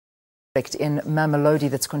In Mamelodi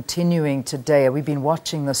that's continuing today. We've been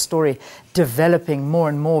watching the story developing more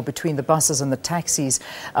and more between the buses and the taxis.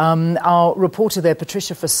 Our reporter there,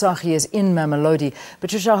 Patricia Visagie, is in Mamelodi.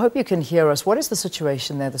 Patricia, I hope you can hear us. What is the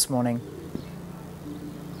situation there this morning?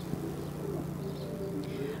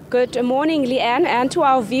 Good morning, Leanne, and to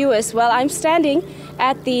our viewers. Well, I'm standing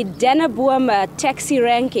at the Deneboom taxi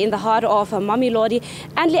rank in the heart of Mamelodi.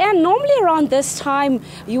 And Leanne, normally around this time,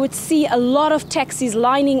 you would see a lot of taxis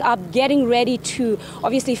lining up, getting ready to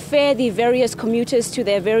obviously fare the various commuters to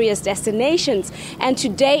their various destinations. And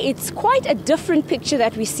today, it's quite a different picture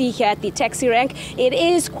that we see here at the taxi rank. It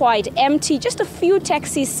is quite empty, just a few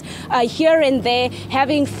taxis here and there,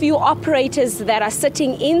 having few operators that are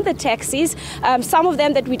sitting in the taxis. Some of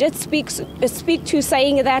them that we did speak to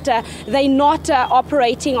saying that they're not operating.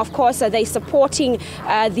 Of course, they're supporting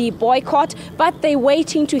the boycott, but they're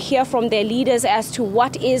waiting to hear from their leaders as to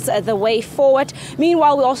what is the way forward.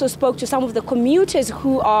 Meanwhile, we also spoke to some of the commuters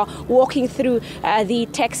who are walking through the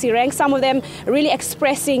taxi rank, some of them really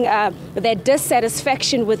expressing their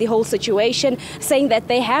dissatisfaction with the whole situation, saying that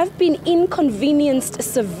they have been inconvenienced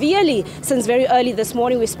severely since very early this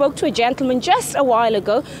morning. We spoke to a gentleman just a while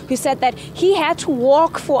ago who said that he had to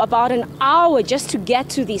walk for about an hour just to get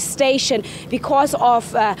to the station because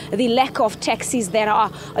of the lack of taxis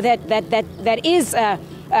that is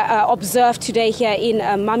observed today here in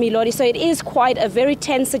Mamelodi. So it is quite a very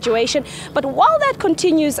tense situation. But while that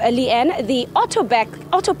continues, Leanne, the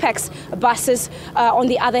Autopax buses, on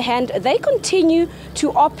the other hand, they continue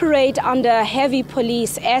to operate under heavy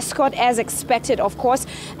police escort as expected, of course.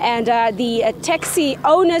 And the taxi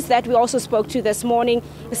owners that we also spoke to this morning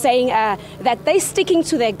saying that they're sticking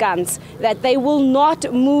to their guns, that they will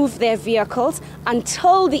not move their vehicles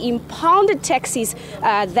until the impounded taxis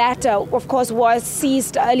that, of course, was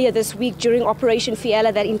seized earlier this week during Operation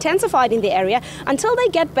Fiela that intensified in the area, until they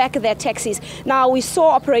get back their taxis. Now, we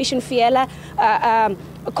saw Operation Fiela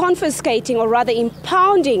confiscating, or rather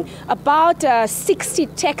impounding, about 60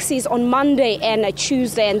 taxis on Monday and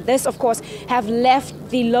Tuesday, and this, of course, have left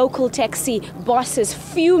the local taxi bosses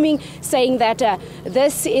fuming, saying that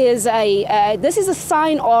this is a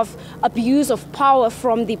sign of abuse of power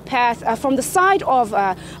from the side of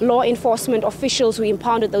law enforcement officials who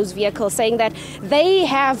impounded those vehicles, saying that they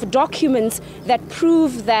have documents that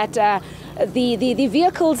prove that the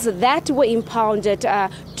vehicles that were impounded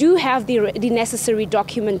do have the necessary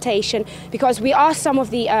documentation, because we asked some of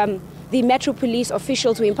the Metro Police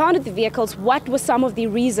officials who impounded the vehicles what were some of the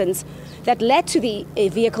reasons that led to the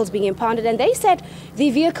vehicles being impounded, and they said some of the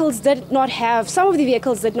vehicles did not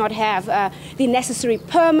have the necessary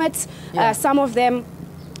permits. Some of them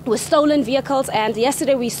were stolen vehicles, and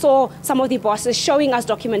yesterday we saw some of the bosses showing us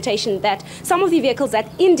documentation that some of the vehicles that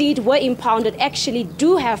indeed were impounded actually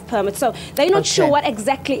do have permits. So they're not sure what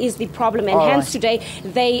exactly is the problem, and hence today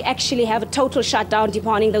they actually have a total shutdown,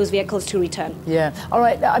 demanding those vehicles to return. Yeah. All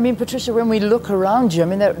right. I mean, Patricia, when we look around you, I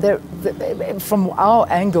mean, they're from our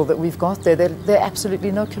angle that we've got there, there are absolutely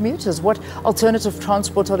no commuters. What alternative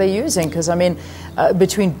transport are they using? Because, I mean,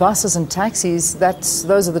 between buses and taxis,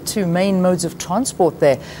 those are the two main modes of transport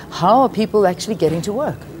there. How are people actually getting to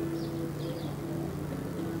work?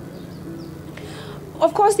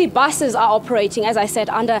 Of course, the buses are operating, as I said,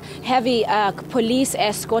 under heavy police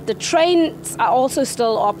escort. The trains are also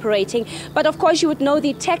still operating. But of course, you would know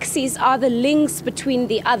the taxis are the links between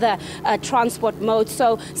the other transport modes.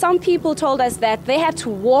 So some people told us that they had to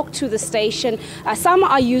walk to the station. Some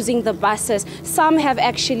are using the buses. Some have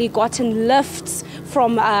actually gotten lifts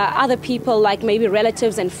from other people, like maybe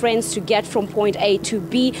relatives and friends, to get from point A to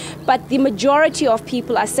B. But the majority of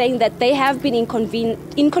people are saying that they have been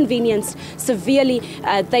inconvenienced severely.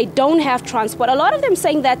 They don't have transport. A lot of them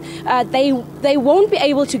saying that they won't be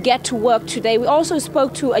able to get to work today. We also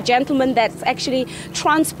spoke to a gentleman that's actually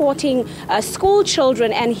transporting school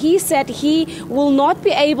children, and he said he will not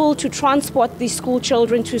be able to transport the school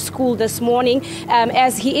children to school this morning,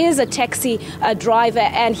 as he is a taxi driver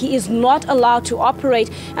and he is not allowed to operate.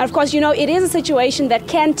 And of course, you know, it is a situation that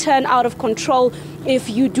can turn out of control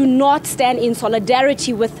if you do not stand in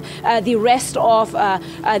solidarity with the rest of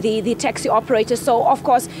the taxi operators. So, of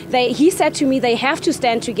course, he said to me they have to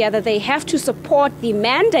stand together. They have to support the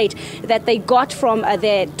mandate that they got from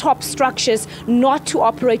their top structures not to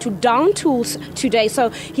operate with down tools today. So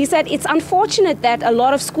he said it's unfortunate that a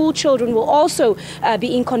lot of school children will also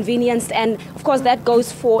be inconvenienced. And, of course, that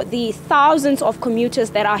goes for the thousands of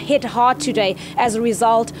commuters that are hit hard today as a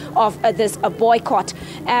result of this boycott.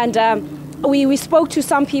 And we spoke to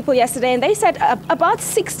some people yesterday, and they said about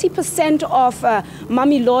 60% of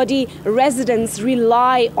Mamelodi residents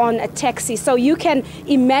rely on a taxi. So you can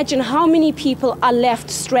imagine how many people are left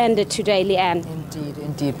stranded today, Leanne.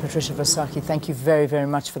 Indeed. Patricia Visagie, thank you very, very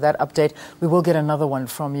much for that update. We will get another one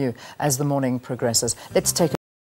from you as the morning progresses. Let's take